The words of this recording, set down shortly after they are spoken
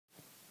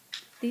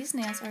These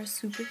nails are a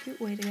super cute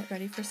way to get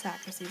ready for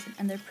soccer season,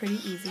 and they're pretty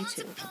easy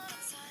too.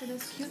 For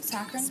this cute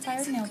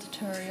soccer-inspired nail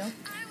tutorial,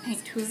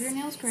 paint 2 of your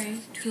nails gray,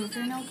 2 of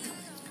your nails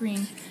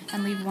green,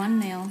 and leave 1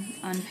 nail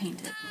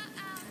unpainted.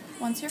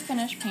 Once you're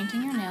finished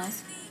painting your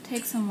nails,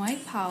 take some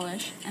white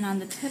polish, and on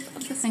the tip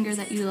of the finger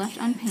that you left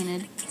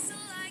unpainted,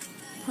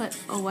 put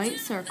a white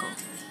circle.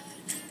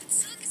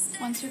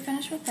 Once you're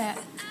finished with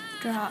that,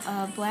 draw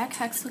a black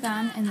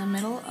hexagon in the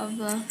middle of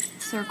the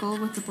circle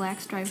with the black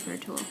striper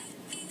tool.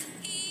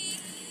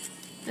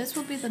 This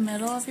will be the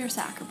middle of your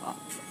soccer ball.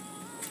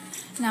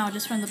 Now,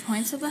 just from the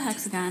points of the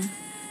hexagon,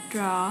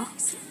 draw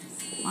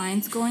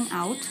lines going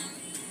out,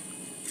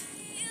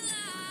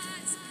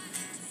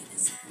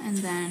 and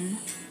then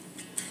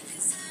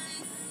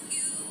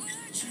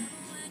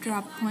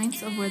draw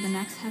points of where the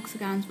next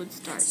hexagons would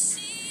start.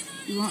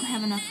 You won't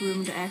have enough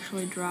room to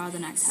actually draw the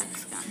next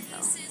hexagons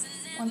though.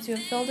 Once you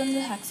have filled in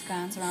the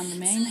hexagons around the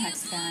main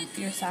hexagon,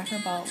 your soccer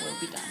ball will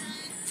be done.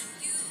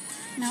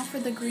 Now for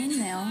the green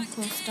nail,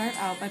 we'll start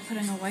out by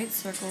putting a white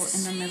circle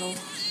in the middle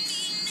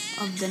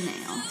of the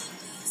nail.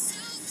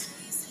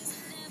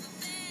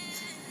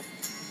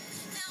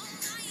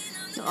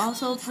 You'll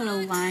also put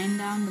a line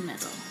down the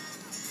middle.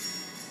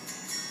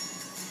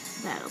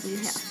 That'll be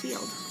half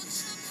field.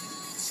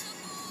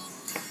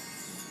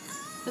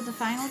 For the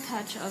final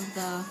touch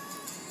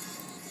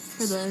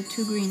for the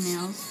 2 green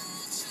nails,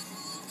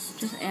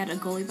 just add a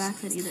goalie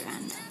box at either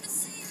end.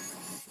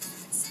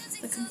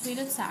 The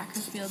completed soccer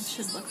field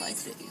should look like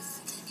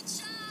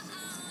these.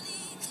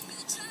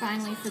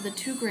 Finally, for the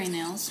 2 gray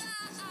nails,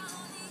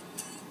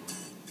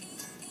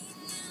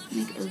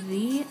 make a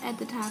V at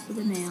the top of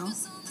the nail.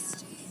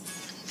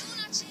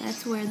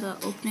 That's where the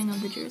opening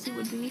of the jersey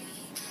would be,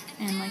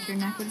 and like your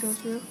neck would go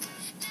through.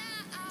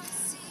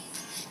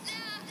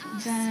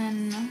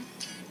 Then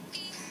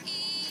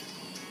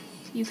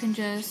you can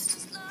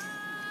just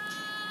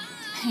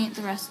paint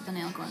the rest of the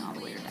nail going all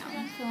the way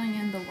down. Filling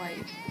in the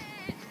white.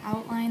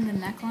 Outline the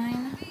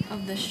neckline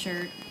of the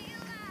shirt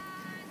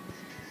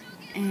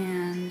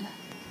and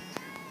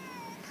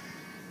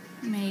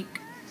make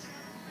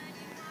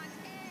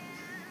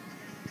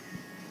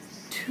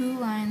 2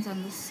 lines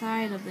on the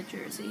side of the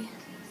jersey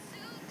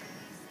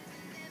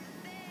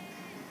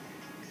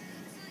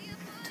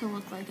to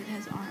look like it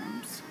has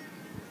arms.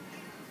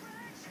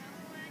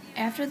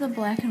 After the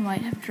black and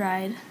white have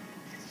dried,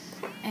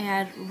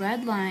 add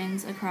red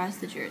lines across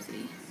the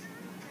jersey.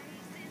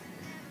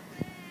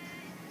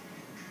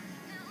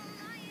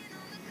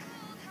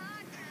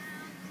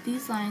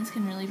 These lines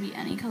can really be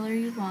any color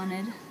you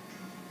wanted.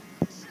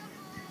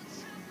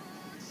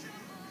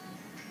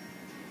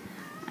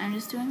 I'm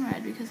just doing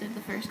red because they're the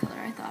first color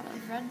I thought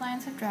of. Red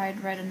lines have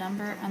dried, write a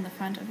number on the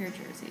front of your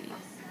jersey.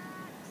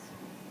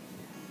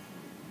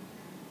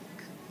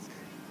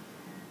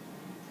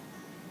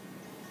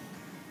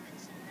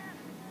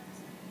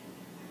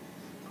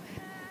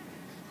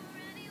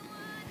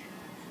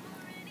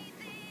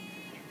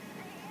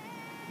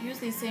 Use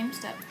these same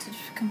steps to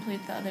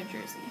complete the other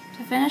jersey.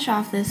 To finish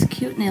off this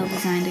cute nail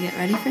design to get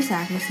ready for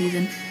soccer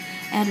season,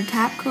 add a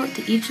top coat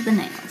to each of the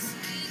nails.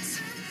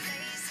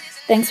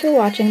 Thanks for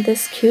watching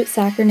this cute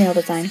soccer nail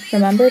design.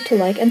 Remember to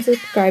like and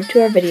subscribe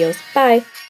to our videos. Bye!